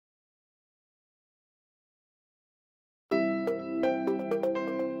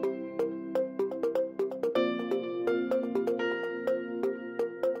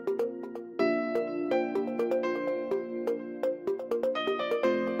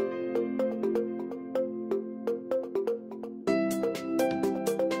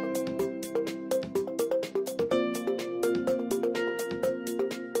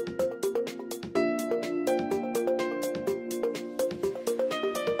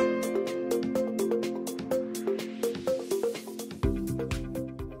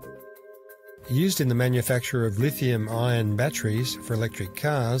Used in the manufacture of lithium-ion batteries for electric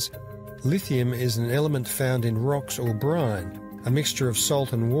cars, lithium is an element found in rocks or brine, a mixture of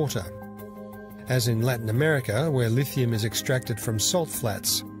salt and water, as in Latin America, where lithium is extracted from salt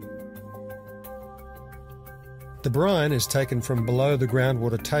flats. The brine is taken from below the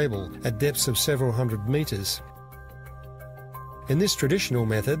groundwater table at depths of several hundred metres. In this traditional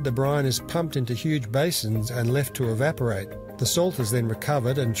method, the brine is pumped into huge basins and left to evaporate. The salt is then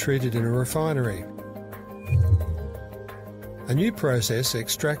recovered and treated in a refinery. A new process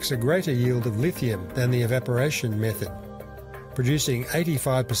extracts a greater yield of lithium than the evaporation method, producing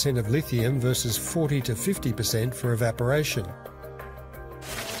 85% of lithium versus 40 to 50% for evaporation.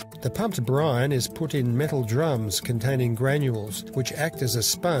 The pumped brine is put in metal drums containing granules which act as a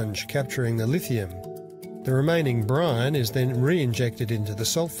sponge capturing the lithium. The remaining brine is then re-injected into the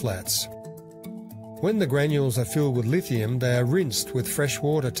salt flats. When the granules are filled with lithium, they are rinsed with fresh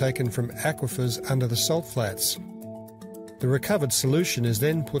water taken from aquifers under the salt flats. The recovered solution is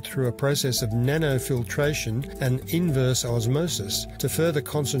then put through a process of nanofiltration and inverse osmosis to further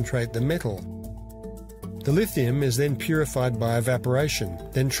concentrate the metal. The lithium is then purified by evaporation,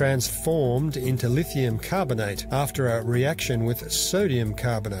 then transformed into lithium carbonate after a reaction with sodium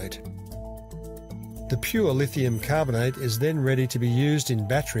carbonate. The pure lithium carbonate is then ready to be used in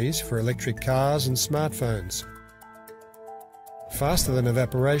batteries for electric cars and smartphones. Faster than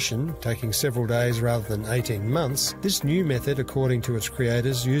evaporation, taking several days rather than 18 months, this new method, according to its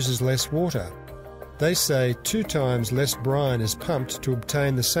creators, uses less water. They say 2 times less brine is pumped to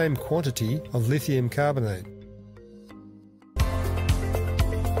obtain the same quantity of lithium carbonate.